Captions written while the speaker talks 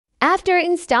After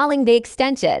installing the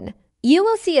extension, you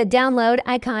will see a download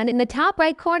icon in the top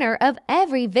right corner of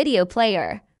every video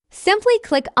player. Simply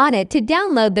click on it to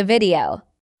download the video.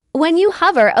 When you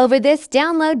hover over this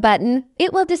download button,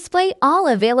 it will display all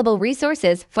available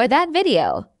resources for that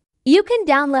video. You can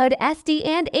download SD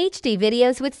and HD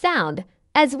videos with sound,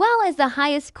 as well as the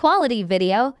highest quality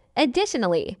video.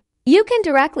 Additionally, you can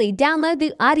directly download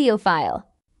the audio file.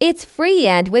 It's free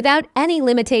and without any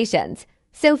limitations,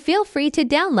 so feel free to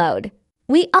download.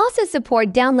 We also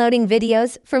support downloading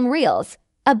videos from Reels.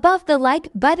 Above the like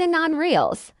button on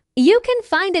Reels, you can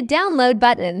find a download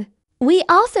button. We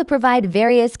also provide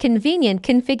various convenient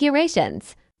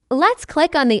configurations. Let's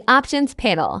click on the Options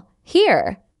panel.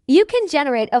 Here, you can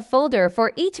generate a folder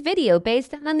for each video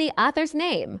based on the author's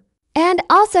name. And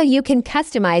also you can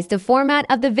customize the format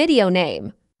of the video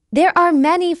name. There are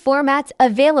many formats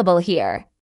available here.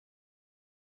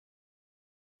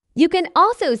 You can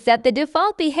also set the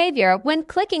default behavior when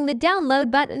clicking the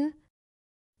download button.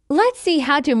 Let's see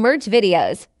how to merge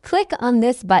videos. Click on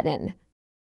this button.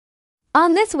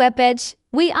 On this webpage,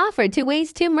 we offer 2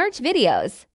 ways to merge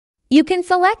videos. You can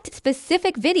select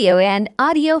specific video and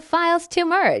audio files to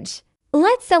merge.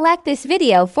 Let's select this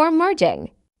video for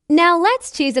merging. Now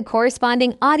let's choose a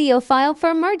corresponding audio file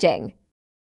for merging.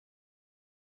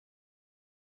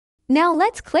 Now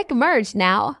let's click Merge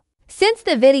now. Since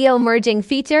the video merging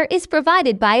feature is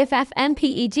provided by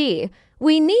FFmpeg,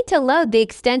 we need to load the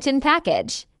extension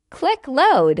package. Click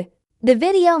Load. The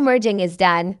video merging is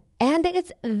done, and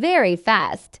it's very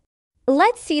fast.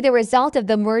 Let's see the result of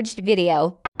the merged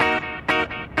video.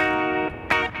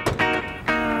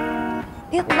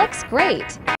 It looks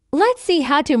great. Let's see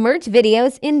how to merge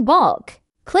videos in bulk.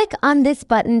 Click on this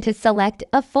button to select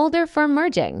a folder for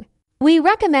merging. We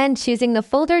recommend choosing the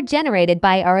folder generated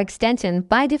by our extension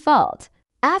by default.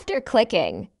 After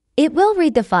clicking, it will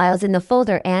read the files in the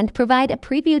folder and provide a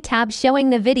preview tab showing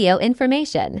the video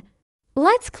information.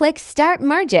 Let's click Start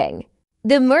Merging.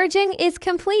 The merging is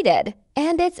completed,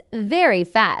 and it's very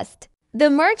fast. The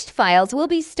merged files will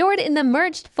be stored in the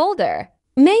merged folder,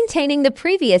 maintaining the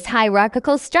previous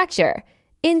hierarchical structure.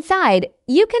 Inside,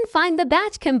 you can find the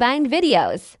batch combined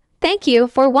videos. Thank you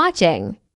for watching.